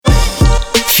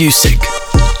Fusic.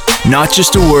 Not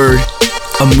just a word,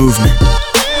 a movement,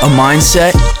 a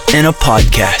mindset, and a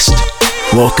podcast.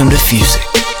 Welcome to Fusic.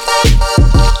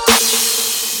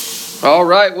 All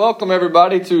right, welcome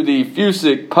everybody to the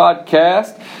Fusic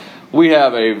podcast. We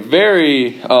have a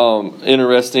very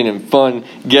interesting and fun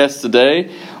guest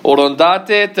today.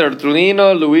 Orondate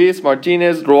Tertulino Luis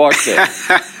Martinez Duarte.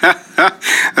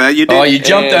 You did. Oh, you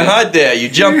jumped ahead there. You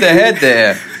jumped ahead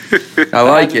there. I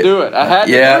like it. Do it. I had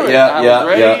to do it. I was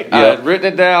ready. I had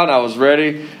written it down. I was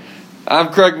ready.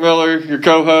 I'm Craig Miller, your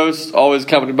co-host, always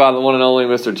accompanied by the one and only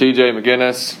Mr. TJ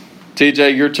McGinnis.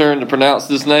 TJ, your turn to pronounce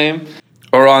this name.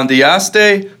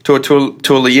 Orondaste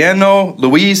Tortoliano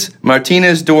Luis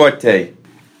Martinez Duarte.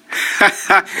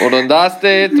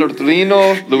 Orondaste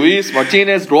Tortolino Luis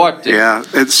Martinez Duarte. Yeah,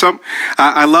 it's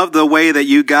I love the way that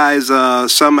you guys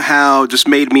somehow just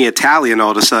made me Italian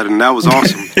all of a sudden. That was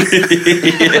awesome.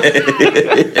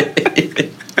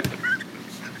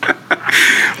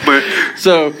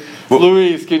 So,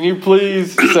 Luis, can you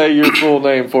please say your full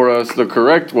name for us the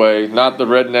correct way, not the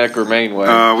redneck or Maine way?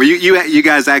 Well, you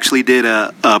guys actually did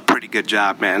a pretty good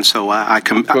job, man. So I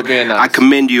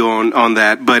commend you on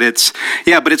that. But it's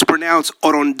pronounced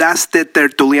Orondaste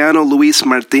Tertuliano Luis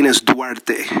Martinez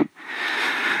Duarte.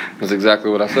 That's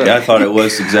exactly what I said. Yeah, I thought it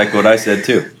was exactly what I said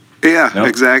too. Yeah, nope.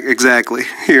 Exactly.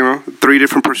 You know, three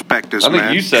different perspectives. I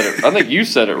think you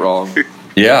said it wrong.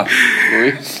 Yeah.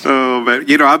 Oh,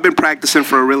 but I've been practicing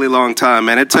for a really long time,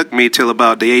 and it took me till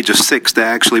about the age of 6 to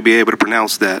actually be able to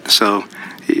pronounce that. So,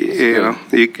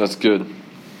 that's good.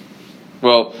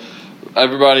 Well,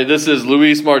 everybody, this is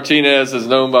Luis Martinez, is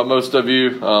known by most of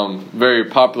you. Very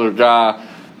popular guy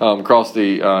across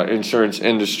the insurance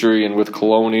industry and with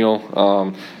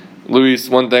Colonial. Luis,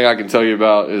 one thing I can tell you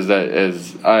about is that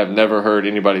I have never heard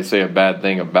anybody say a bad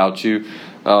thing about you.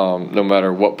 No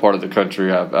matter what part of the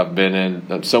country I've been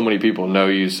in, so many people know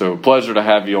you. So pleasure to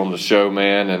have you on the show,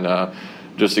 man, and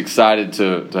just excited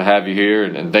to have you here.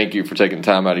 And thank you for taking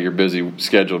time out of your busy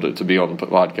schedule to be on the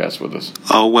podcast with us.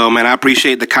 Oh, well, man, I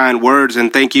appreciate the kind words,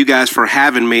 and thank you guys for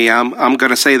having me. I'm going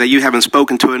to say that you haven't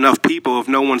spoken to enough people if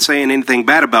no one's saying anything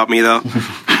bad about me, though.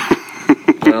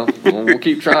 Well, we'll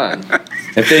keep trying.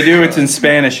 If they do, it's in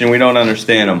Spanish, and we don't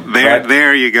understand them.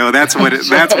 There you go. That's what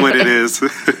it is.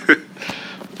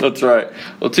 That's right.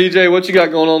 Well, TJ, what you got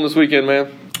going on this weekend,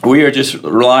 man? We are just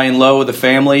lying low with the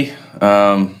family,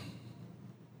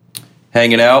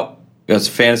 hanging out. Got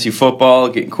some fantasy football,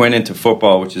 getting Quinn into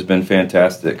football, which has been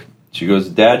fantastic. She goes,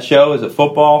 Dad's show, is it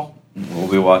football?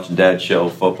 We'll be watching Dad's show,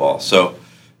 football. So,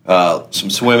 some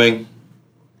swimming.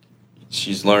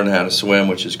 She's learning how to swim,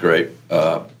 which is great.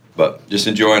 But just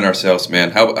enjoying ourselves, man.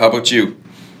 How about you?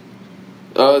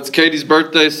 It's Katie's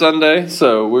birthday Sunday,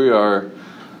 so we are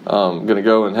going to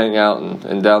go and hang out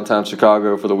in downtown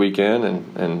Chicago for the weekend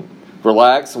and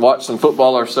relax and watch some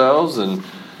football ourselves and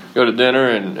go to dinner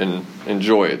and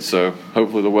enjoy it. So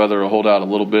hopefully the weather will hold out a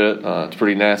little bit. It's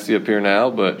pretty nasty up here now,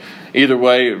 but either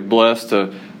way, blessed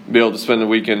to be able to spend the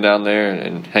weekend down there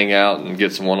and hang out and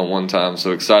get some one-on-one time.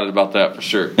 So excited about that for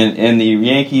sure. And the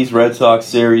Yankees-Red Sox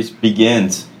series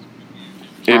begins.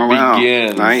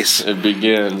 Begins. Nice. It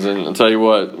begins. And I'll tell you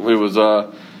what,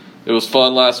 it was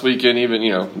fun last weekend.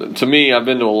 Even, to me, I've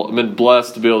been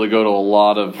blessed to be able to go to a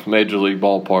lot of major league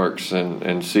ballparks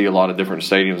and see a lot of different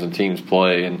stadiums and teams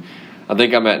play. And I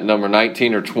think I'm at number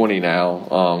 19 or 20 now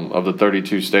of the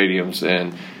 32 stadiums.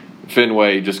 And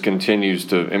Fenway just continues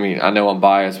to. I know I'm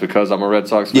biased because I'm a Red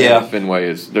Sox fan. Yeah. Fenway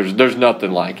is there's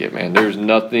nothing like it, man. There's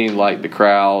nothing like the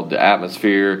crowd, the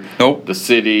atmosphere, Nope. the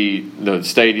city, the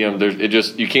stadium.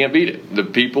 You can't beat it. The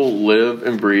people live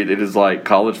and breathe. It is like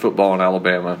college football in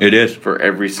Alabama. It is for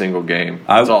every single game.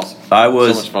 It's awesome.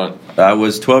 So much fun. I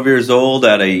was 12 years old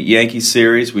at a Yankees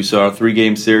series. We saw a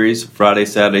 3-game series, Friday,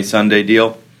 Saturday, Sunday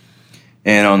deal.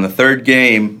 And on the third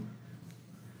game,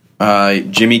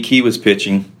 Jimmy Key was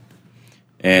pitching.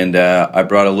 And I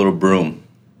brought a little broom,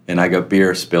 and I got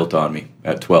beer spilt on me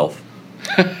at 12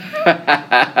 for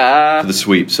the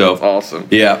sweep. So awesome.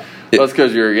 Yeah. That's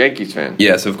because you're a Yankees fan.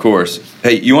 Yes, of course.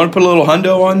 Hey, you want to put a little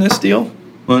hundo on this deal,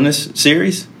 on this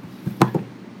series?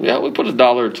 Yeah, we put $1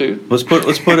 or $2. Let's put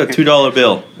a $2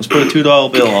 bill. Let's put a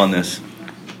 $2 bill on this.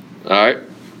 All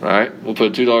right. We'll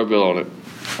put a $2 bill on it.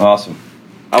 Awesome.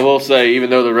 I will say, even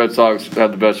though the Red Sox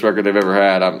have the best record they've ever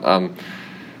had,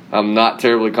 I'm not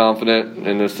terribly confident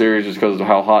in this series just because of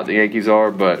how hot the Yankees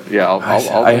are. But yeah,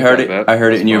 I heard it. I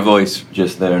heard it in your voice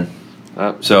just there.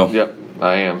 Yep,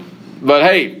 I am. But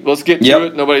hey, let's get to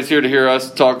it. Nobody's here to hear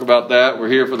us talk about that. We're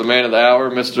here for the man of the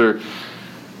hour, Mr.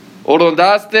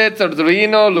 Orondaste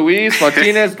Tertulino Luis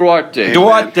Martinez Duarte.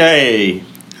 Duarte.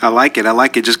 I like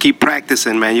it. Just keep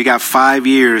practicing, man. You got 5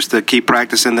 years to keep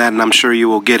practicing that, and I'm sure you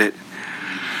will get it.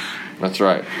 That's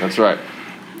right.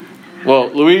 Well,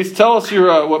 Luis, tell us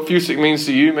what Fusick means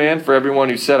to you, man, for everyone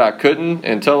who said I couldn't,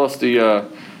 and tell us your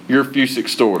Fusick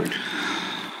story.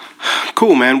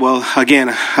 Cool, man. Well,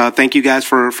 again, thank you guys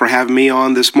for having me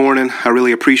on this morning. I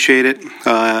really appreciate it.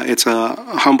 It's a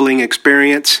humbling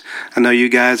experience. I know you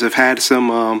guys have had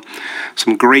some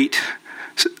great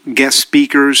guest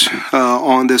speakers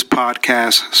on this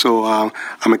podcast, so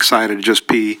I'm excited to just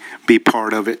be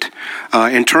part of it.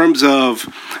 In terms of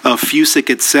Fusick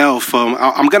itself,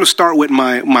 I'm going to start with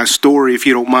my story, if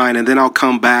you don't mind, and then I'll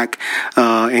come back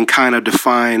and kind of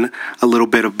define a little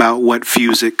bit about what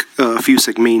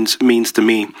Fusick means to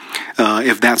me,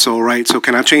 if that's all right. So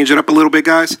can I change it up a little bit,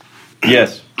 guys?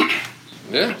 Yes.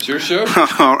 Yeah, sure.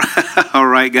 All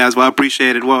right, guys. Well, I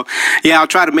appreciate it. Well, yeah, I'll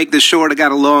try to make this short. I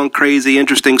got a long, crazy,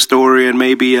 interesting story, and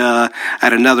maybe at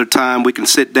another time we can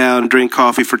sit down and drink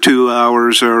coffee for 2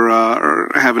 hours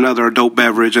or have another adult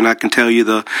beverage, and I can tell you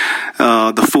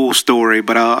the full story.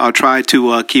 But I'll try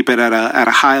to keep it at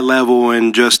a high level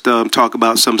and just talk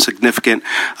about some significant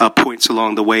points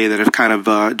along the way that have kind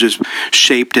of just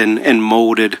shaped and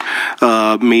molded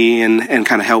me and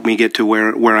kind of helped me get to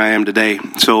where I am today.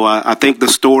 So I think the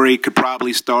story could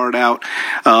probably start out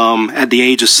at the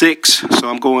age of 6, so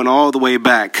I'm going all the way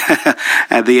back.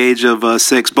 At the age of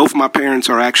 6, both of my parents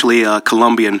are actually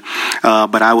Colombian,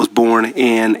 but I was born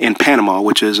in Panama,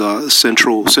 which is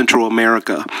Central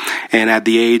America. And at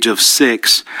the age of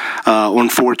 6,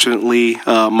 unfortunately,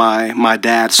 my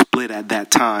dad split at that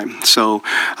time. So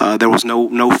there was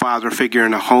no father figure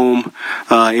in the home.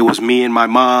 It was me and my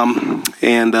mom,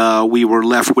 and we were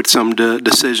left with some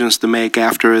decisions to make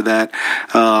after that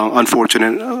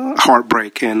unfortunate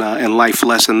heartbreak and life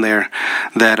lesson there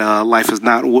that life was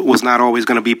not always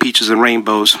going to be peaches and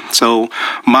rainbows. So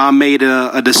mom made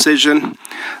a decision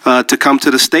to come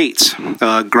to the States.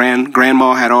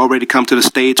 Grandma had already come to the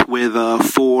States with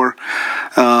four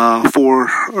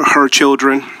her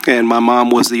children, and my mom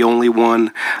was the only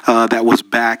one that was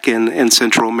back in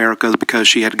Central America because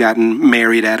she had gotten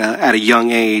married at a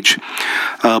young age.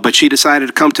 But she decided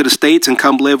to come to the States and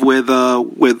come live with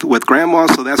Grandma.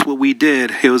 So that's what we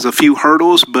did. It was a few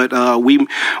hurdles, but we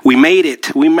made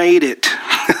it. We made it.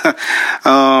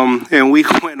 And we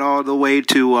went all the way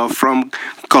to from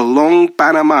Colón,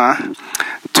 Panama,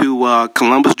 to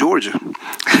Columbus, Georgia.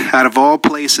 Out of all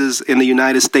places in the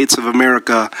United States of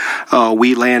America,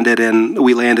 we landed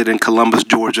in Columbus,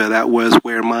 Georgia. That was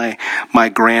where my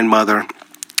grandmother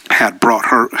had brought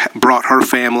her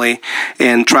family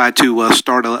and tried to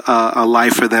start a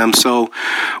life for them. So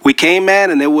we came, man,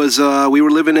 and it was we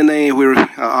were living we were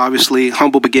obviously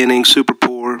humble beginnings, super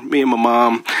poor. Me and my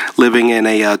mom living in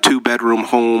a 2-bedroom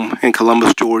home in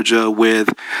Columbus, Georgia,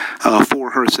 with 4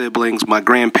 of her siblings, my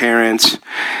grandparents,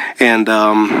 and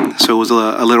so it was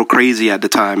a little crazy at the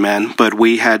time, man. But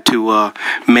we had to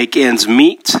make ends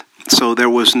meet. So there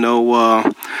was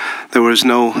no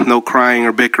crying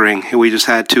or bickering. We just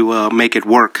had to make it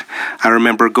work. I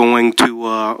remember going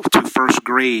to first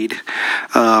grade,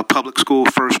 public school,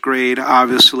 first grade.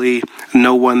 Obviously,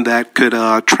 no one that could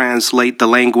translate the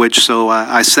language. So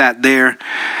I sat there.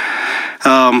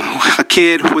 A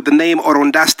kid with the name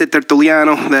Orondaste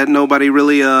Tertuliano that nobody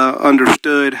really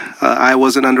understood. I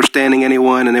wasn't understanding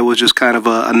anyone, and it was just kind of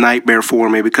a nightmare for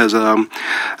me because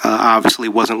obviously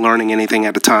wasn't learning anything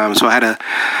at the time. So I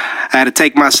had to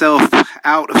take myself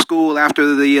out of school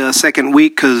after the second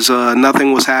week because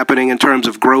nothing was happening in terms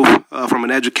of growth from an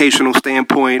educational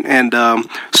standpoint. And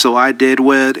so I did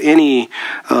what any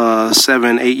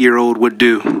 7-8-year-old would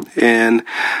do, and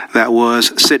that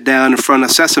was sit down in front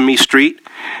of Sesame Street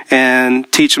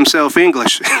and teach himself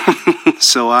English.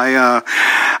 So I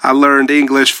learned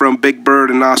English from Big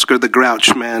Bird and Oscar the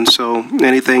Grouch, man. So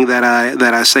anything that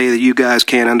I say that you guys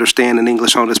can't understand in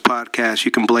English on this podcast,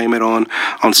 you can blame it on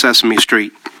Sesame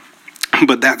Street.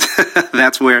 But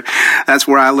that's where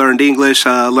I learned English.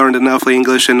 Learned enough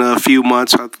English in a few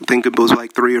months. I think it was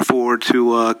like 3 or 4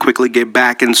 to quickly get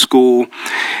back in school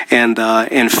and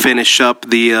finish up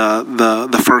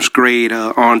the first grade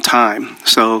on time.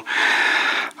 So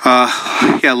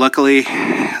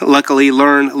luckily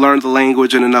learned the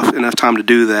language in enough time to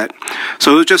do that.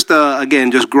 So it was just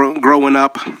growing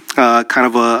up, kind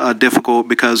of a difficult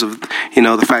because of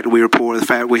the fact that we were poor, the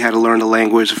fact we had to learn the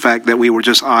language, the fact that we were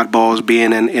just oddballs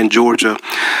being in Georgia.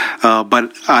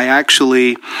 But I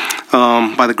actually,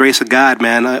 by the grace of God,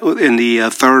 man, in the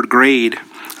 3rd grade,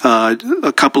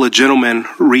 a couple of gentlemen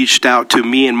reached out to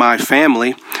me and my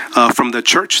family from the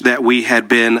church that we had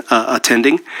been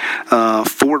attending,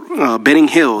 Benning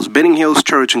Hills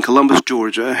Church in Columbus,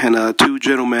 Georgia. And 2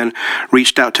 gentlemen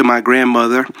reached out to my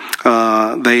grandmother.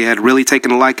 They had really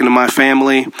taken a liking to my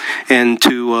family and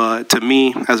to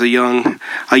me as a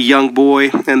young boy,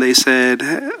 and they said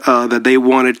that they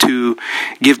wanted to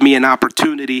give me an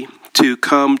opportunity to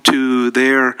come to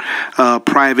their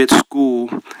private school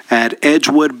at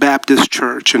Edgewood Baptist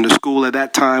Church, and the school at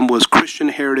that time was Christian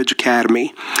Heritage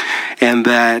Academy. And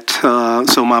that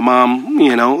so my mom,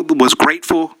 was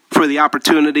grateful for the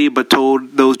opportunity, but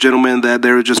told those gentlemen that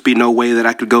there would just be no way that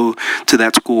I could go to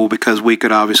that school because we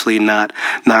could obviously not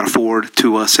afford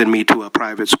to send me to a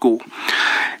private school.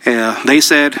 They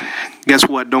said, guess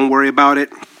what? Don't worry about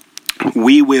it.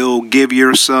 We will give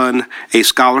your son a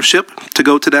scholarship to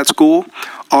go to that school.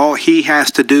 All he has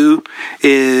to do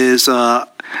is,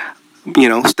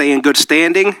 stay in good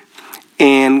standing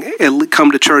and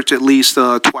come to church at least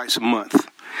twice a month.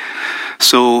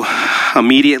 So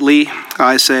immediately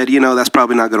I said, that's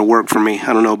probably not going to work for me.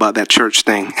 I don't know about that church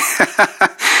thing.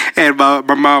 And my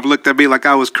mom looked at me like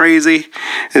I was crazy,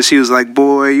 and she was like,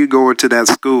 "Boy, you going to that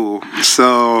school,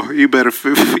 so you better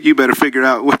figure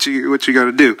out what you're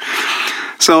going to do."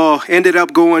 So ended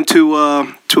up going to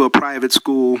a private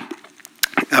school.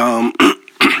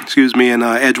 In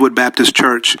Edgewood Baptist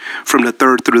Church from the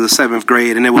 3rd through the 7th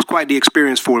grade. And it was quite the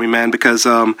experience for me, man, because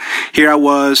here I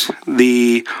was,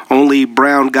 the only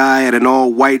brown guy at an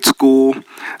all-white school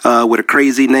with a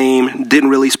crazy name, didn't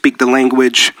really speak the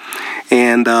language,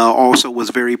 and also was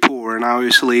very poor. And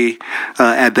obviously,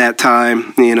 at that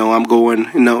time, I'm going,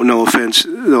 no offense,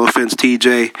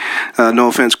 TJ, no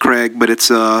offense, Craig, but it's,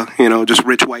 just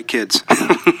rich white kids.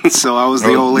 So I was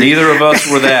the only... Neither of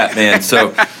us were that, man,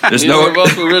 so there's Neither of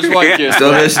us were rich white kids.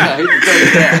 So there's...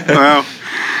 Well,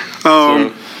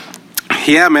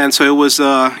 yeah, man, so it was,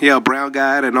 a brown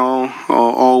guy at an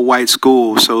all white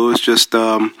school, so it was just...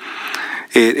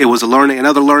 It was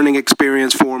another learning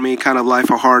experience for me, kind of life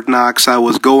of hard knocks. I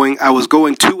was going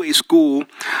to a school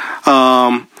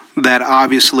that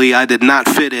obviously I did not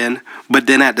fit in, but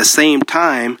then at the same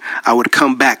time, I would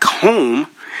come back home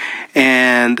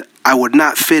and I would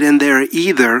not fit in there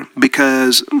either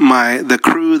because the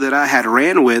crew that I had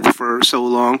ran with for so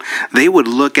long, they would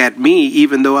look at me,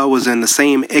 even though I was in the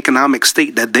same economic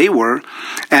state that they were,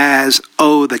 as,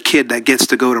 the kid that gets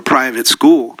to go to private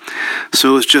school.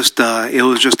 So it was just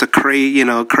a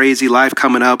crazy life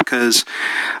coming up because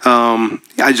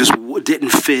I just didn't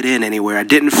fit in anywhere. I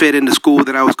didn't fit in the school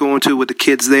that I was going to with the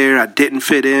kids there. I didn't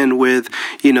fit in with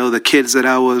the kids that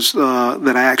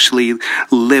I actually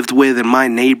lived with in my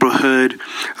neighborhood.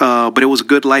 But it was a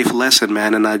good life lesson,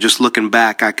 man. And just looking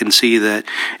back, I can see that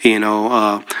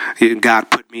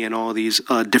God put me in all these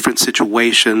different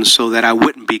situations so that I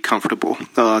wouldn't be comfortable,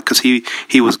 because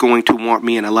he was going to want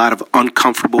me in a lot of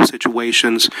uncomfortable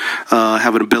situations,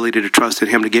 have an ability to trust in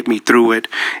him to get me through it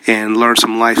and learn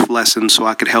some life lessons so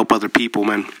I could help other people,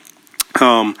 man.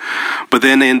 But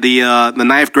then in the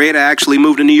 9th grade, I actually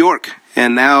moved to New York.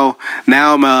 And now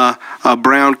I'm a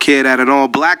brown kid at an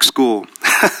all-black school,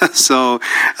 so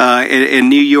in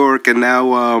New York, and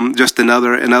now just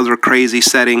another crazy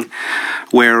setting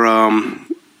where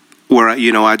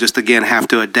I just again have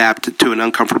to adapt to an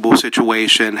uncomfortable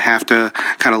situation, have to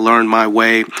kind of learn my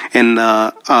way, and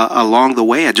along the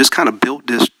way I just kind of built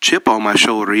this chip on my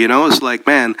shoulder. It's like,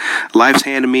 man, life's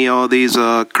handing me all these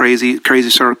crazy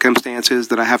circumstances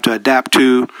that I have to adapt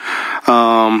to.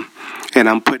 And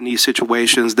I'm put in these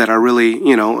situations that I really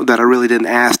didn't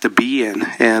ask to be in.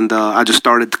 And I just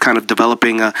started kind of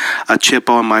developing a chip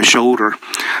on my shoulder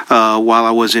while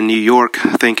I was in New York,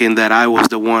 thinking that I was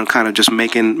the one kind of just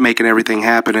making everything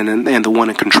happen and the one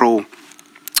in control.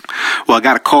 Well, I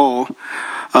got a call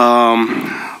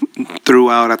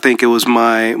throughout, I think it was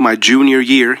my junior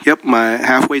year. Yep,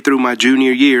 halfway through my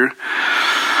junior year.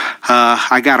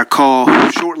 I got a call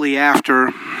shortly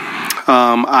after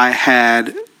I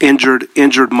had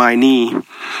injured my knee.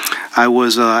 I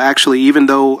was actually, even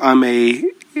though I'm a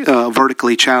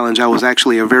vertically challenged, I was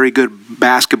actually a very good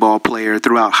basketball player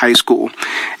throughout high school,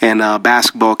 and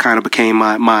basketball kind of became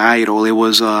my idol. It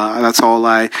was that's all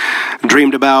I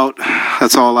dreamed about.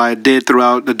 That's all I did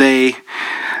throughout the day.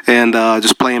 and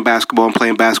just playing basketball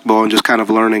and just kind of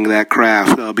learning that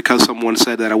craft because someone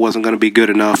said that I wasn't going to be good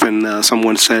enough, and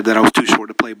someone said that I was too short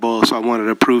to play ball, so I wanted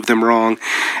to prove them wrong,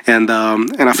 and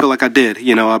I feel like I did.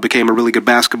 I became a really good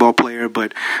basketball player,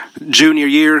 but junior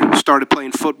year started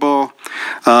playing football,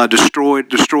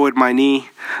 destroyed my knee.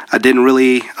 I didn't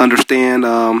really understand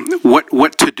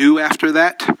what to do after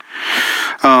that.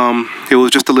 It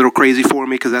was just a little crazy for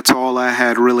me because that's all I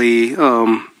had really.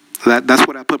 That's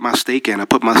what I put my stake in. I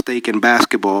put my stake in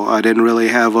basketball. I didn't really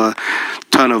have a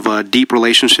ton of deep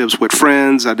relationships with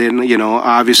friends. I didn't,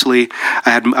 obviously I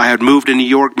had moved to New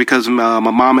York because my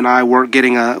mom and I weren't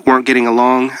getting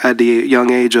along at the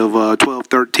young age of 12,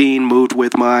 13. Moved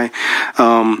with my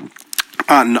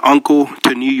aunt and uncle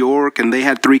to New York, and they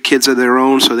had 3 kids of their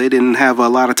own, so they didn't have a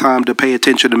lot of time to pay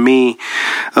attention to me.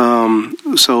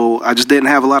 So I just didn't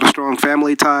have a lot of strong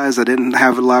family ties. I didn't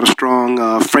have a lot of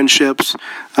strong friendships.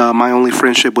 My only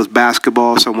friendship was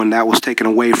basketball, so when that was taken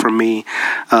away from me,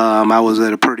 I was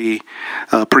at a pretty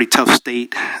tough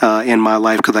state in my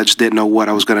life because I just didn't know what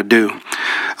I was going to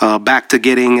do. Back to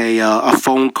getting a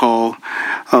phone call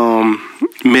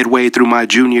midway through my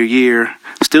junior year.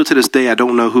 Still to this day, I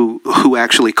don't know who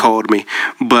actually called me,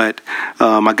 but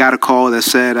I got a call that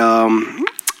said,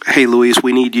 "Hey, Luis,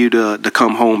 we need you to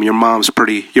come home. Your mom's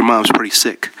pretty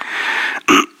sick."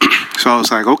 So I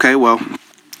was like, "Okay, well,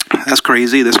 that's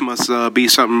crazy. This must be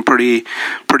something pretty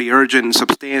urgent and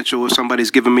substantial if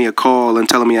somebody's giving me a call and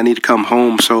telling me I need to come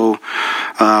home." So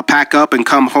pack up and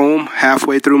come home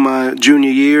halfway through my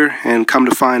junior year, and come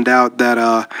to find out that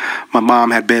my mom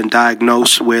had been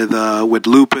diagnosed with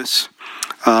lupus.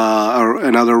 Or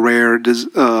another rare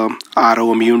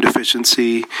autoimmune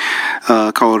deficiency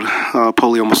called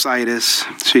poliomyelitis.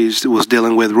 She was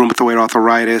dealing with rheumatoid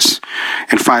arthritis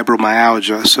and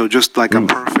fibromyalgia. So just like a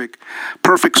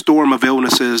perfect storm of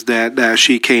illnesses that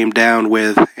she came down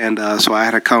with, and so I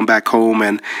had to come back home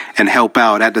and help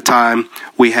out. At the time,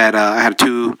 I had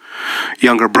 2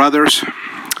 younger brothers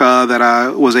that I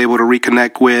was able to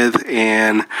reconnect with,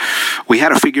 and I had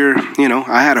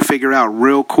to figure out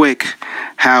real quick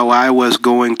how I was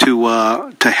going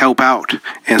to help out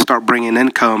and start bringing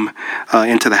income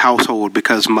into the household,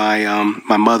 because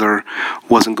my mother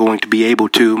wasn't going to be able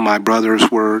to. My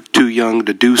brothers were too young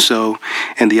to do so,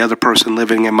 and the other person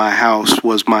living in my house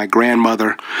was my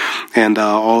grandmother. And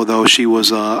although she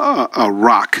was a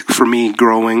rock for me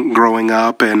growing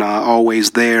up and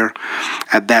always there,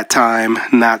 at that time,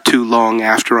 not too long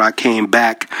after I came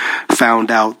back,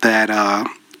 found out that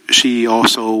she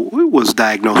also was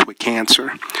diagnosed with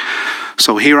cancer.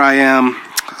 So here I am,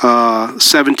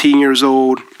 17 years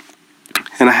old,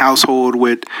 in a household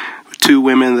with 2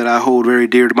 women that I hold very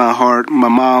dear to my heart. My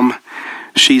mom,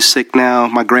 she's sick now.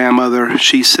 My grandmother,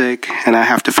 she's sick, and I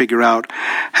have to figure out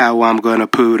how I'm going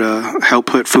to help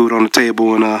put food on the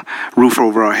table and a roof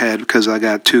over our head, because I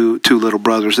got two little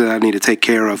brothers that I need to take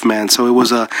care of, man. So it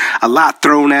was a lot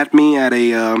thrown at me at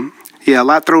a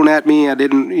lot thrown at me. I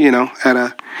didn't,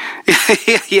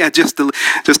 just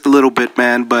a little bit,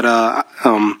 man. But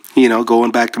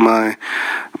going back to my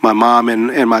mom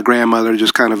and my grandmother,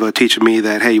 just kind of teaching me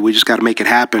that, hey, we just got to make it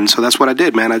happen. So that's what I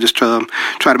did, man. I just tried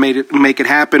to make it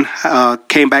happen.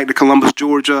 Came back to Columbus,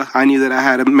 Georgia. I knew that I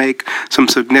had to make some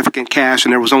significant cash,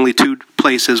 and there was only 2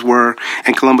 places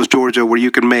in Columbus, Georgia, where you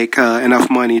can make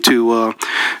enough money to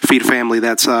feed a family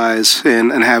that size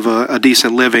and have a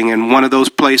decent living. And one of those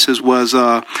places was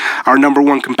our number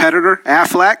 1 competitor,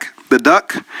 Aflac, the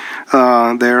Duck.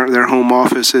 Their home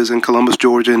office is in Columbus,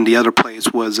 Georgia, and the other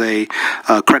place was a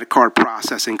credit card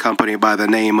processing company by the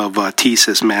name of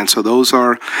TSYS, man. So those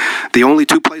are the only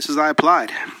 2 places I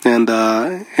applied, and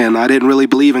I didn't really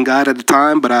believe in God at the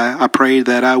time, but I prayed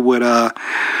that I would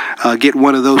get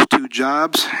one of those 2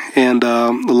 jobs, and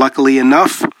luckily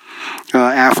enough,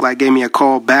 Aflac gave me a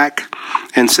call back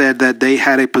and said that they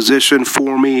had a position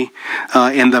for me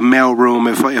in the mailroom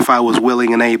if I was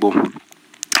willing and able.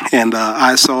 And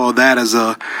I saw that as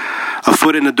a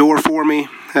foot in the door for me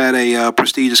at a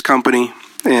prestigious company,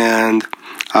 and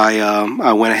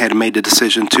I went ahead and made the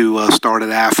decision to start at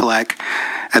Aflac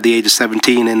at the age of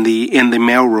 17 in the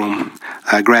mailroom.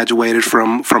 I graduated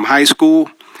from high school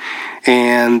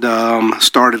and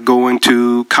started going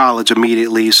to college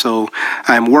immediately. So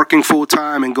I'm working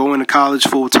full-time and going to college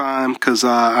full-time because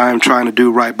I'm trying to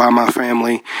do right by my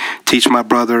family, teach my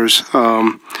brothers,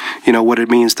 what it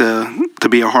means to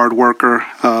be a hard worker,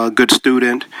 a good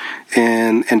student,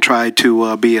 and try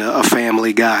to be a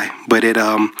family guy. But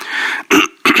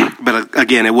but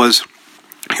again, it was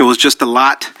just a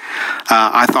lot.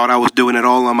 I thought I was doing it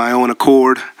all on my own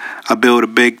accord. I built a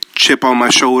big chip on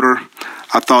my shoulder.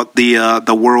 I thought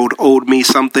the world owed me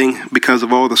something because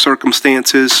of all the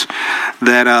circumstances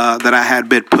that I had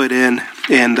been put in.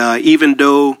 And even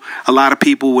though a lot of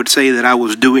people would say that I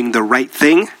was doing the right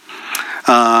thing,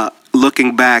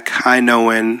 looking back, I know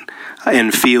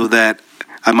and feel that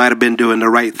I might have been doing the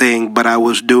right thing, but I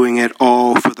was doing it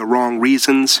all for the wrong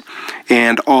reasons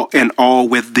and all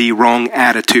with the wrong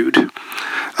attitude.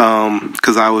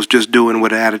 Because I was just doing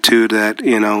with an attitude that,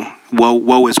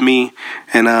 woe is me,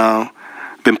 and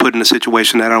been put in a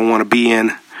situation that I don't want to be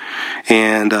in,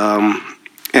 and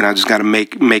I just got to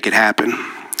make it happen.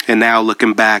 And now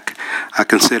looking back, I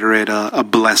consider it a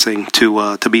blessing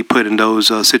to be put in those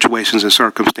situations and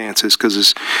circumstances, because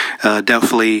it's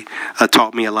definitely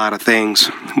taught me a lot of things.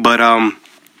 But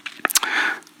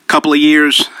couple of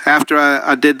years after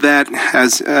I did that,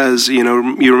 as you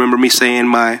know, you remember me saying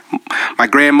my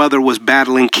grandmother was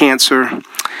battling cancer,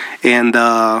 and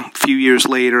a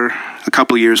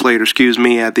couple of years later,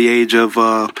 at the age of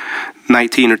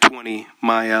 19 or 20,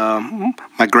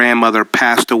 my grandmother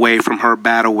passed away from her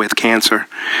battle with cancer,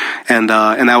 and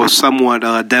that was somewhat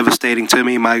devastating to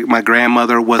me. My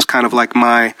grandmother was kind of like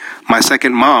my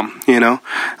second mom.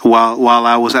 While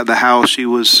I was at the house, she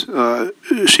was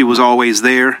always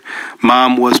there.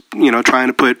 Mom was trying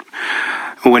to put,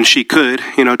 when she could,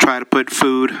 try to put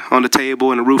food on the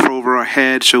table and a roof over our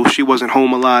head. So she wasn't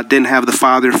home a lot, didn't have the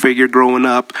father figure growing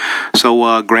up.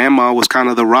 So grandma was kind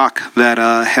of the rock that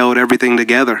held everything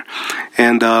together.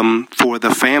 And for the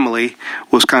family,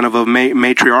 was kind of a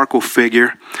matriarchal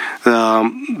figure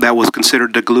that was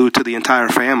considered the glue to the entire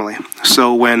family.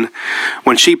 So when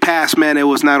she passed, man, it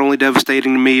was not only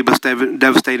devastating to me, but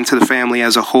devastating to the family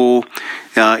as a whole.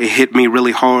 It hit me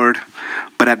really hard.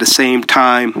 But at the same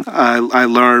time, I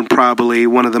learned probably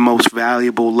one of the most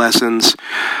valuable lessons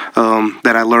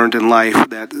that I learned in life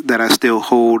that I still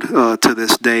hold to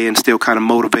this day, and still kind of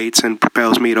motivates and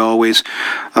propels me to always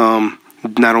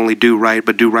not only do right,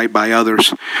 but do right by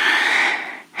others.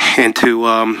 And to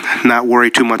not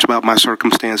worry too much about my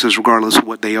circumstances, regardless of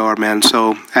what they are, man.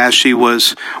 So as she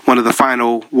was, one of the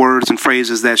final words and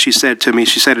phrases that she said to me,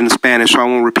 she said it in Spanish, so I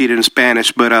won't repeat it in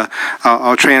Spanish, but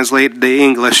I'll translate the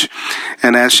English.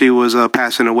 And as she was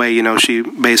passing away, she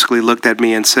basically looked at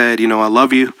me and said, I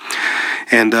love you.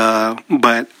 And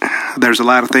but there's a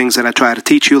lot of things that I try to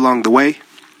teach you along the way.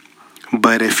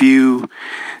 But if you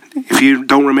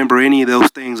don't remember any of those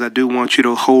things, I do want you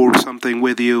to hold something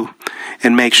with you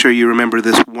and make sure you remember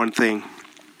this one thing.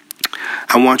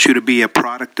 I want you to be a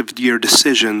product of your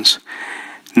decisions,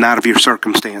 not of your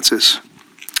circumstances.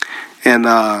 And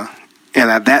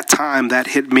at that time, that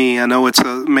hit me. I know it's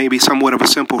maybe somewhat of a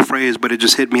simple phrase, but it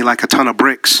just hit me like a ton of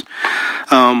bricks.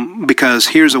 Because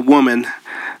here's a woman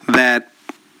that,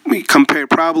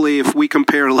 if we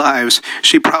compare lives,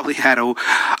 she probably had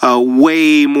a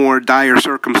way more dire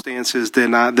circumstances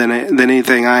than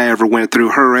anything I ever went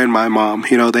through. Her and my mom,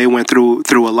 they went through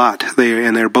a lot.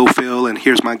 They're both ill, and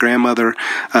here's my grandmother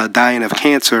dying of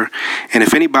cancer. And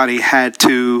if anybody had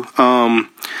the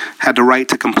right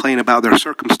to complain about their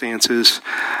circumstances,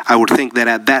 I would think that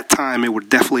at that time it would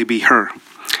definitely be her.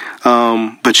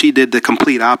 But she did the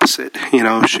complete opposite.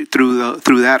 She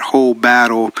through that whole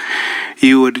battle,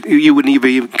 you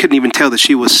couldn't even tell that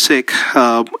she was sick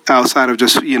outside of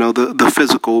just the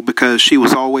physical, because she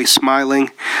was always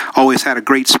smiling, always had a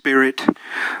great spirit,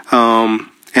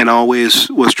 and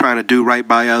always was trying to do right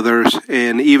by others.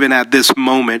 And even at this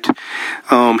moment,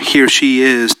 here she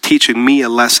is teaching me a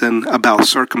lesson about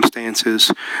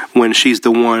circumstances when she's the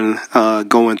one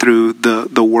going through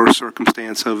the worst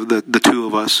circumstance of the two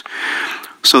of us.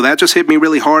 So that just hit me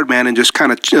really hard, man, and just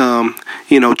kind of,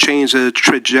 changed the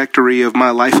trajectory of my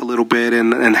life a little bit,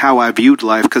 and how I viewed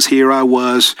life. Because here I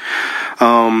was,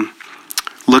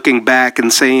 looking back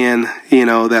and saying,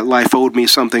 that life owed me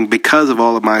something because of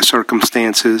all of my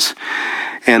circumstances,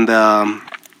 and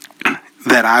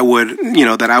that I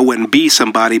wouldn't be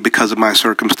somebody because of my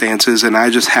circumstances, and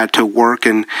I just had to work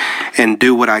and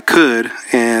do what I could,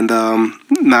 and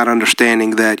not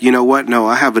understanding that, no,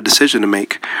 I have a decision to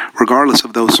make. Regardless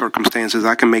of those circumstances,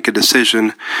 I can make a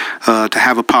decision to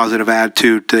have a positive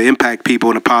attitude, to impact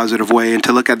people in a positive way, and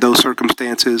to look at those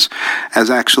circumstances as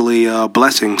actually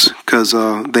blessings, because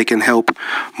they can help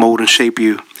mold and shape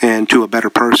you into a better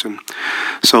person.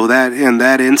 So that in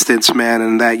that instance, man,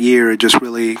 in that year, it just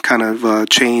really kind of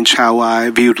changed how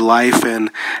I viewed life, and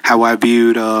how I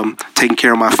viewed taking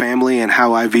care of my family, and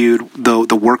how I viewed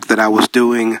the work that I was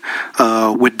doing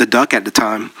with the Duck at the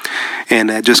time. And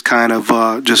that just kind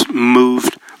of just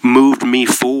moved moved me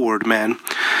forward, man.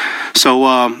 So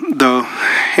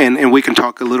and we can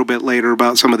talk a little bit later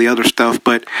about some of the other stuff,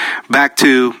 but back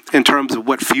to in terms of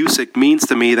what Fusick means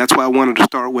to me, that's why I wanted to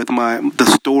start with the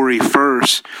story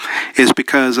first, is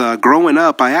because growing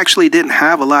up, I actually didn't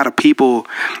have a lot of people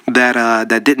that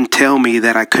didn't tell me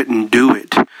that I couldn't do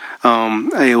it.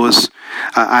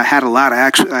 I had a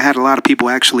lot of people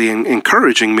actually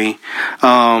encouraging me.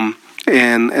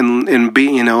 And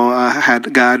being, I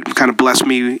had God kind of blessed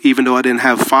me, even though I didn't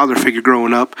have a father figure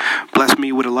growing up, blessed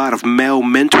me with a lot of male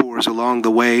mentors along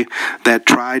the way that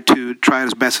tried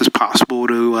as best as possible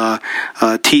to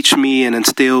teach me and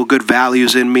instill good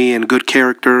values in me and good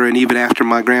character. And even after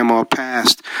my grandma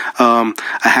passed, I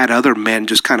had other men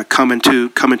just kind of come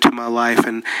into my life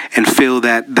and fill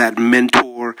that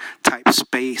mentor type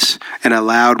space, and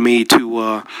allowed me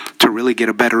to really get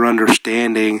a better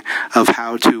understanding of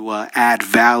how to add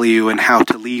value and how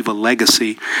to leave a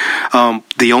legacy.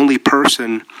 The only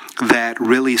person that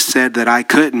really said that I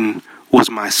couldn't was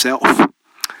myself.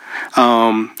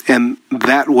 And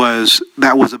that was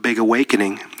a big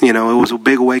awakening. It was a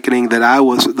big awakening that I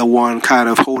was the one kind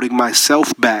of holding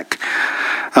myself back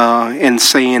and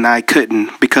saying I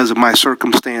couldn't because of my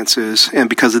circumstances and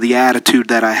because of the attitude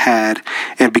that I had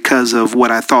and because of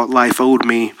what I thought life owed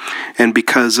me and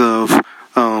because of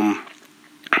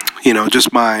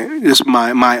just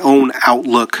my own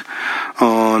outlook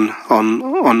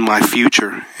on my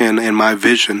future and my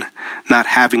vision, not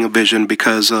having a vision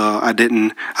because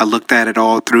I looked at it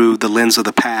all through the lens of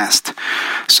the past.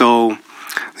 So,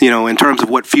 in terms of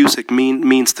what Fusick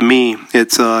means to me,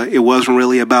 it wasn't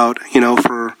really about,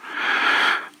 for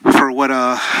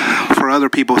other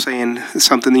people saying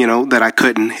something, that I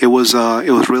couldn't. It was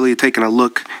really taking a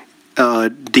look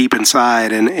deep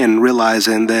inside and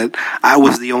realizing that I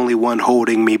was the only one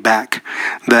holding me back,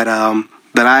 that I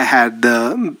had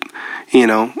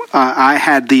I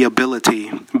had the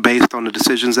ability, based on the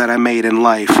decisions that I made in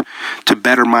life, to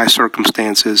better my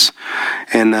circumstances,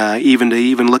 and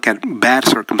even look at bad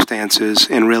circumstances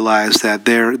and realize that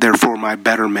they're for my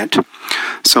betterment.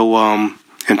 So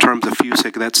in terms of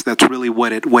Fusick, that's really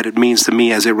what it means to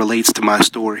me as it relates to my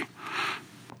story.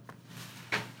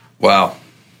 Wow.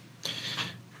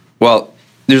 Well,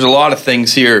 there's a lot of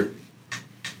things here,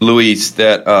 Luis,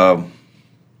 that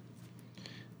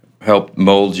helped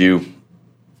mold you.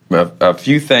 A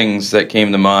few things that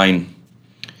came to mind.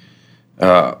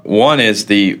 One is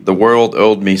the world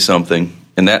owed me something,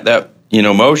 and that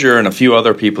Mosier and a few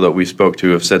other people that we spoke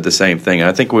to have said the same thing. And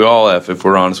I think we all have, if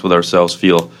we're honest with ourselves,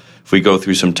 feel if we go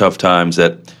through some tough times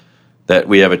that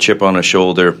we have a chip on our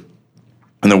shoulder.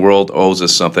 And the world owes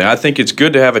us something. I think it's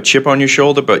good to have a chip on your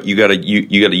shoulder, but you gotta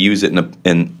use it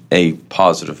in a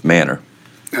positive manner.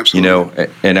 Absolutely.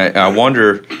 And I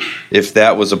wonder if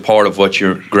that was a part of what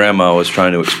your grandma was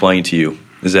trying to explain to you.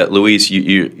 Is that, Luis,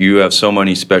 you have so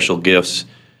many special gifts,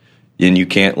 and you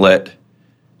can't let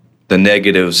the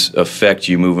negatives affect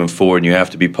you moving forward. And you have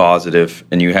to be positive,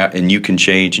 and you can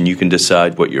change, and you can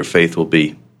decide what your faith will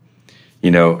be.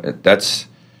 That's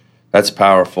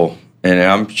powerful. And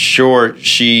I'm sure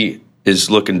she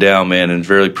is looking down, man, and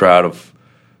very proud of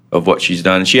what she's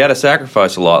done. And she had to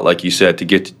sacrifice a lot, like you said, to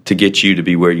get you to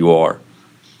be where you are.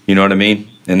 You know what I mean?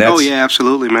 And that's, oh yeah,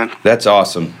 absolutely, man. That's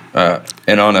awesome.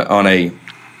 And on a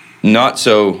not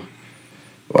so,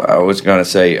 I was gonna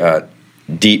say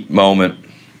deep moment.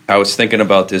 I was thinking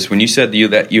about this when you said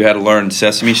that you had to learn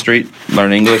Sesame Street,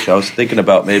 learn English. I was thinking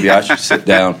about maybe I should sit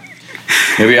down.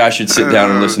 Maybe I should sit down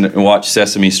and listen and watch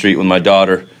Sesame Street with my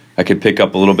daughter. I could pick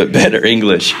up a little bit better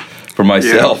English for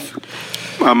myself. Yeah.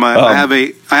 I have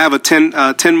a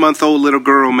 10-month-old little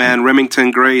girl, man,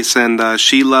 Remington Grace, and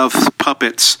she loves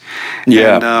puppets.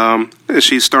 Yeah. And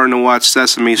she's starting to watch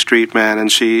Sesame Street, man,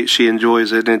 and she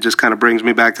enjoys it, and it just kind of brings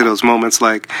me back to those moments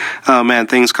like, oh, man,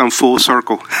 things come full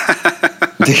circle.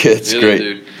 It's great.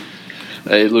 Dude.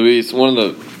 Hey, Luis, one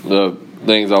of the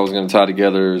things I was going to tie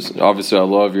together is, obviously, I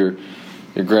love your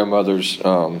grandmother's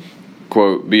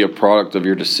quote, be a product of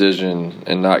your decision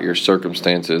and not your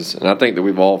circumstances. And I think that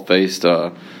we've all faced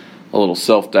a little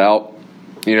self-doubt,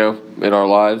 in our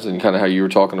lives, and kind of how you were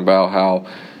talking about how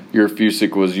your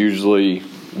Fusick was usually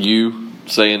you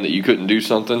saying that you couldn't do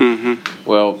something. Mm-hmm.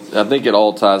 Well, I think it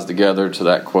all ties together to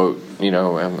that quote, and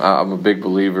I'm a big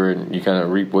believer in you kind of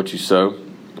reap what you sow.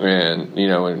 And,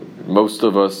 and most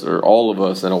of us, or all of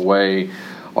us in a way,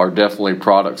 are definitely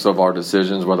products of our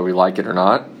decisions, whether we like it or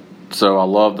not. so I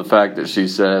love the fact that she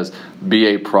says, be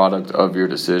a product of your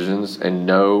decisions, and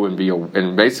know and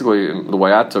and basically the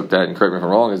way I took that, and correct me if I'm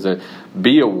wrong, is that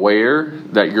be aware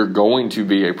that you're going to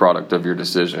be a product of your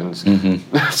decisions.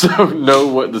 So know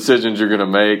what decisions you're going to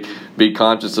make, be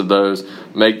conscious of those,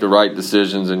 make the right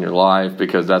decisions in your life,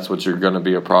 because that's what you're going to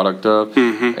be a product of.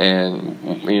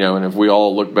 And, you know, and if we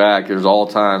all look back, there's all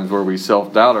times where we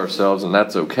self-doubt ourselves, and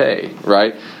that's okay,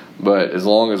 right? But as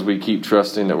long as we keep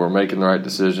trusting that we're making the right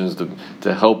decisions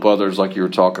to help others, like you were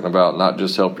talking about, not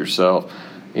just help yourself,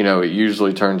 you know, it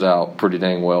usually turns out pretty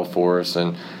dang well for us.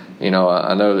 And, you know,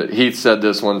 I know that Heath said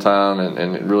this one time,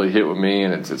 and it really hit with me,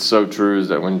 and it's so true, is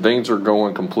that when things are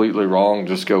going completely wrong,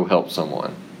 just go help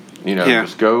someone. You know,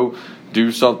 just go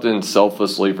do something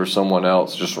selflessly for someone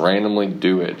else. Just randomly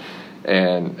do it.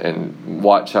 And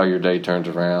watch how your day turns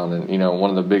around. And, you know, one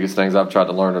of the biggest things I've tried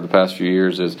to learn over the past few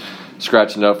years is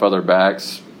scratch enough other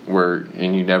backs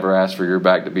and you never ask for your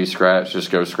back to be scratched.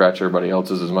 Just go scratch everybody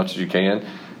else's as much as you can,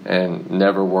 and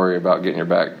never worry about getting your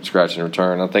back scratched in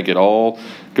return. I think it all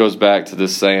goes back to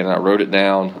this saying. I wrote it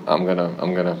down. I'm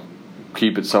gonna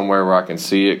keep it somewhere where I can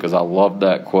see it, because I love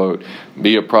that quote.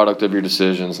 Be a product of your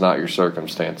decisions, not your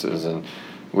circumstances. And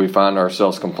we find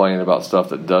ourselves complaining about stuff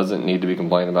that doesn't need to be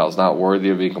complained about. It's not worthy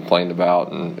of being complained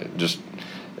about. And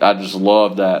I just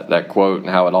love that quote and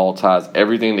how it all ties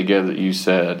everything together that you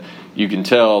said. You can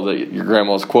tell that your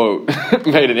grandma's quote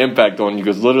made an impact on you,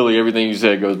 because literally everything you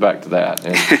said goes back to that.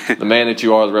 And the man that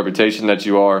you are, the reputation that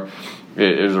you are,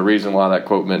 there's a reason why that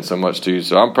quote meant so much to you.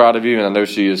 So I'm proud of you, and I know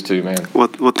she is too, man. Well,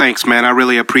 thanks, man. I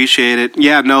really appreciate it.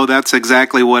 Yeah, no, that's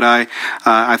exactly what I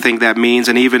think that means.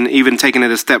 And even taking it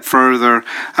a step further,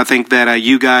 I think that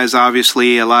you guys,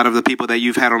 obviously, a lot of the people that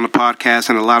you've had on the podcast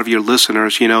and a lot of your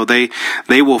listeners, you know,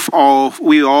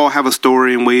 we all have a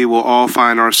story, and we will all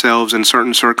find ourselves in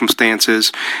certain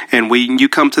circumstances. And you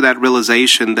come to that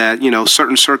realization that, you know,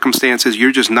 certain circumstances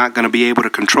you're just not going to be able to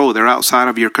control. They're outside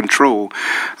of your control.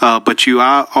 But you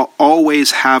always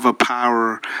have a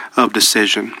power of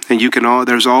decision, and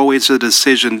there's always a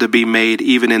decision to be made,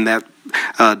 even in that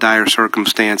dire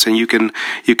circumstance. And you can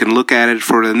look at it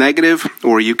for the negative,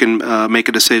 or you can make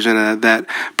a decision at that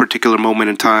particular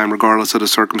moment in time, regardless of the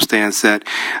circumstance, that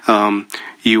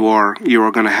you are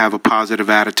going to have a positive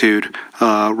attitude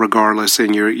regardless,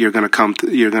 and you're going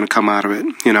to come out of it.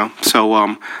 You know, so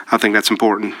I think that's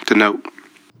important to note.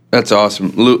 That's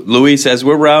awesome. Luis, as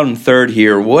we're rounding third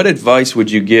here, what advice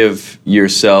would you give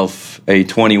yourself, a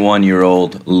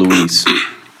 21-year-old Luis?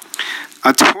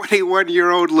 A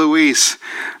 21-year-old Luis,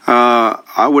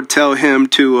 I would tell him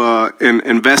to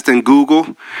invest in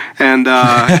Google, and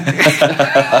I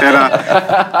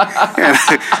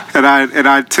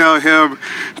tell him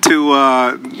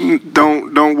to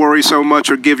don't worry so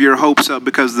much or give your hopes up,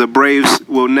 because the Braves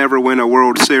will never win a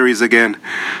World Series again.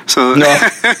 So no,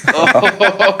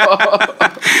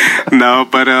 no,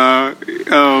 but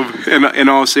in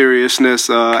all seriousness,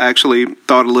 actually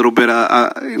thought a little bit.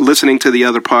 Listening to the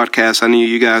other podcasts, I knew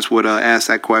you guys would ask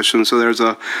that question. So there's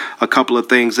a couple of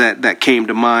things that came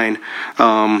to mind.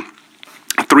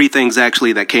 3 things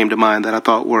actually that came to mind that I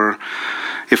thought were,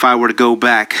 if I were to go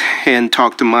back and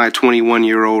talk to my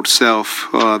 21-year-old self,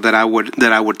 that I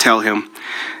would tell him.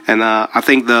 And I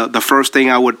think the first thing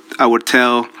I would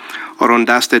tell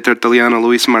Orondaste Tertuliano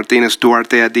Luis Martinez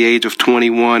Duarte at the age of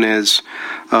 21 is,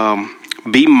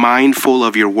 be mindful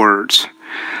of your words.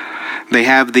 They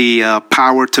have the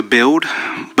power to build,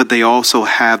 but they also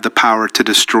have the power to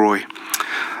destroy.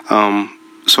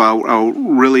 So I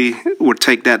really would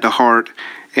take that to heart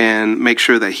and make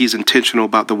sure that he's intentional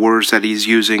about the words that he's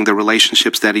using, the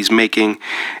relationships that he's making,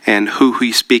 and who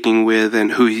he's speaking with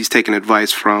and who he's taking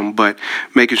advice from, but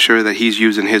making sure that he's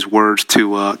using his words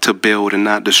to build and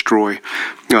not destroy.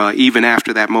 Even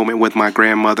after that moment with my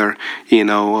grandmother, you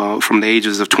know, from the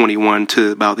ages of 21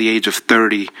 to about the age of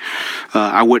 30,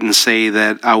 I wouldn't say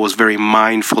that I was very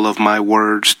mindful of my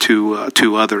words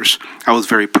to others. I was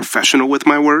very professional with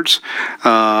my words.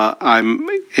 I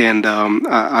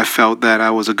felt that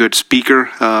I was a good speaker.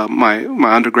 My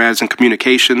undergrad's in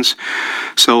communications,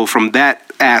 so from that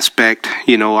aspect,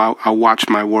 you know, I watched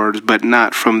my words, but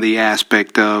not from the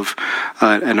aspect of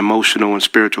an emotional and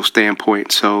spiritual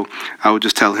standpoint. So I would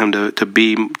just tell him to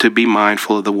be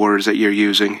mindful of the words that you're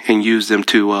using and use them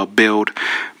to build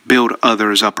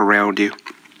others up around you.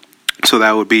 So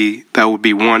that would be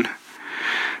one.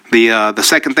 The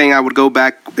second thing I would go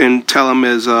back and tell him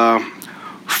is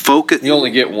focus. You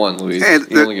only get one, Luis. Hey,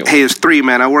 it's 3,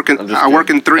 man. I work in 3. I work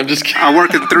in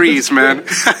 3s, man.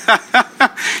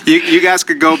 you guys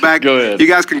can go back. Go ahead. You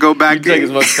guys can go back. You take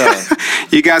as much time.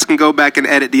 You guys can go back and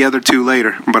edit the other 2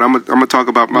 later. But I'm gonna talk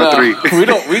about my 3.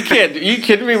 We can't. Are you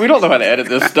kidding me? We don't know how to edit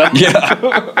this stuff.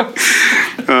 Yeah.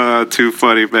 Too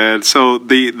funny, man. So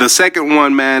the second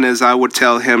one, man, is I would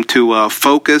tell him to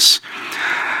focus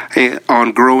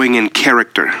on growing in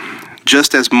character,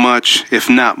 just as much, if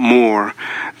not more,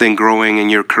 than growing in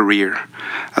your career.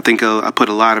 I think I put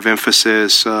a lot of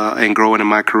emphasis in growing in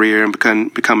my career and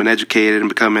becoming educated and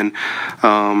becoming,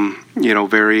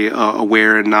 very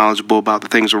aware and knowledgeable about the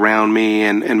things around me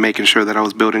and making sure that I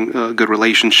was building good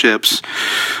relationships.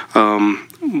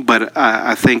 But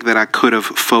I think that I could have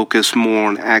focused more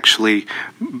on actually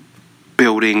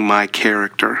building my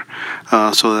character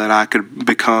so that I could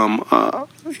become a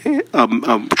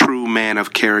true man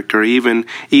of character, even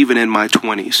in my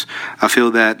 20s. I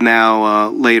feel that now,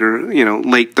 later,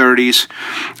 late 30s,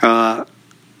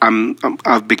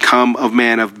 I've become a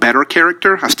man of better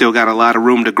character. I still got a lot of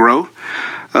room to grow.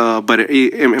 But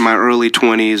in my early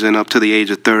 20s and up to the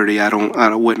age of 30,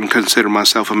 I wouldn't consider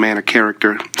myself a man of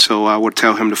character. So I would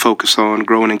tell him to focus on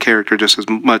growing in character just as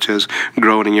much as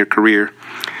growing in your career.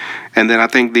 And then I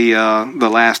think the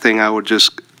last thing I would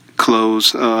just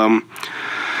close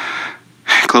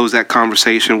that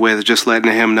conversation with, just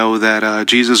letting him know that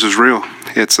Jesus is real.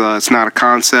 It's not a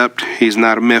concept. He's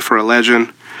not a myth or a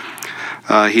legend.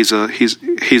 He's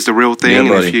the real thing.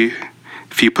 Yeah, and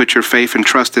if you put your faith and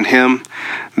trust in him,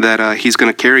 that he's going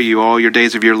to carry you all your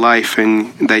days of your life,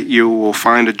 and that you will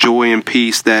find a joy and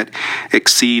peace that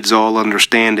exceeds all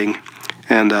understanding.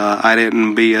 And I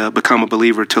didn't become a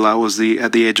believer till I was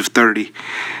at the age of 30,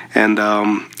 and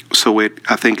so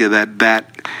I think that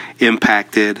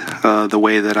impacted the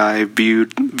way that I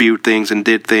viewed things and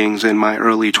did things in my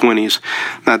early 20s.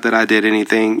 Not that I did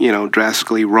anything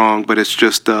drastically wrong, but it's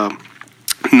just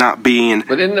not being.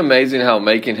 But isn't it amazing how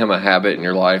making him a habit in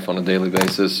your life on a daily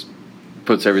basis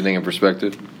puts everything in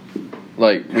perspective?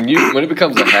 Like when it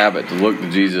becomes a habit to look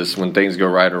to Jesus when things go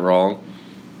right or wrong,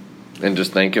 and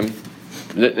just thank him.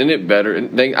 Isn't it better? I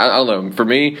don't know. For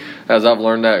me, as I've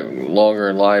learned that longer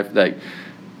in life, that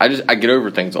I get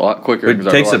over things a lot quicker. It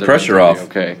takes the pressure off.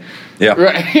 Okay. Yeah.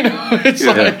 Right. It's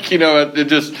like it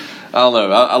just. I don't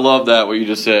know. I love that what you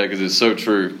just said because it's so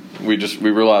true. We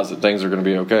realize that things are going to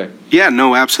be okay. Yeah,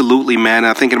 no, absolutely, man.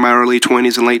 I think in my early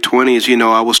 20s and late 20s,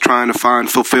 I was trying to find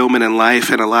fulfillment in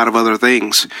life and a lot of other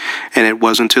things. And it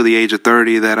wasn't until the age of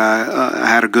 30 that I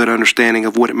had a good understanding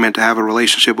of what it meant to have a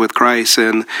relationship with Christ.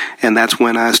 And that's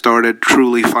when I started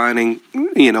truly finding,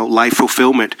 life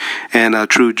fulfillment and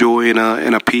true joy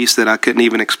and a peace that I couldn't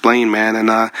even explain, man. And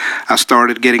I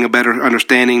started getting a better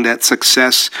understanding that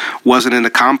success wasn't an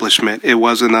accomplishment. It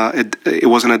wasn't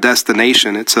a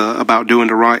destination. It's about doing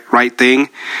the right thing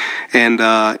and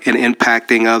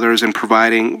impacting others and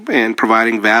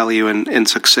providing value, and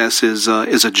success is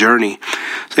a journey.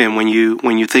 And when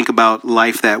you think about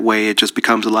life that way, it just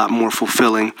becomes a lot more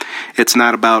fulfilling. It's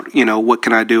not about what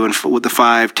can I do with the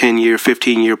 5, 10-year,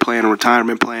 15-year plan or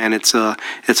retirement plan. It's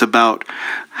about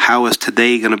how is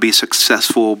today going to be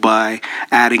successful by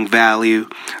adding value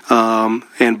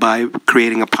and by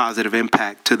creating a positive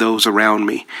impact to those around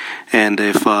me. And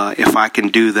if I can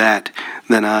do that,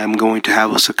 then I'm going to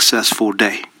have a successful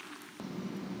day.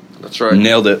 That's right.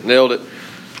 Nailed it.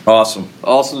 Awesome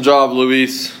job,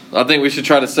 Luis. I think we should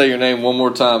try to say your name one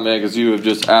more time, man, because you have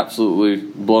just absolutely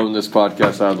blown this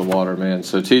podcast out of the water, man.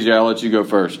 So, TJ, I'll let you go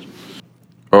first.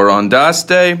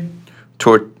 Orondaste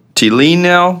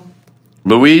Tortolino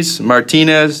Luis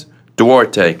Martinez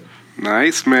Duarte.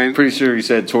 Nice, man. Pretty sure you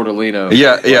said Tortolino.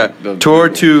 Yeah.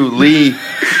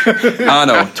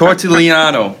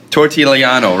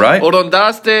 Tortiliano, right?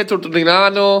 Orondaste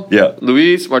Tortoliano. Yeah.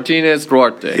 Luis Martinez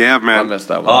Duarte. Yeah, man. I messed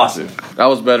that one awesome. up, too. That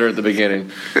was better at the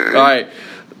beginning. All right.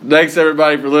 Thanks,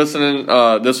 everybody, for listening.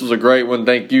 This was a great one.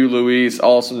 Thank you, Luis.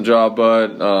 Awesome job,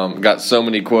 bud. Got so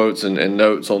many quotes and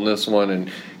notes on this one, and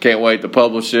can't wait to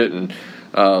publish it. And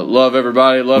love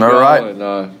everybody. Love y'all. Right.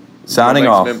 And signing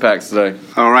off. Some impacts today.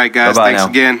 All right, guys. Bye-bye Thanks now.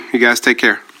 again. You guys take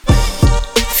care.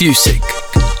 Fusic,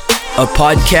 a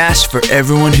podcast for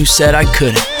everyone who said I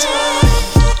couldn't.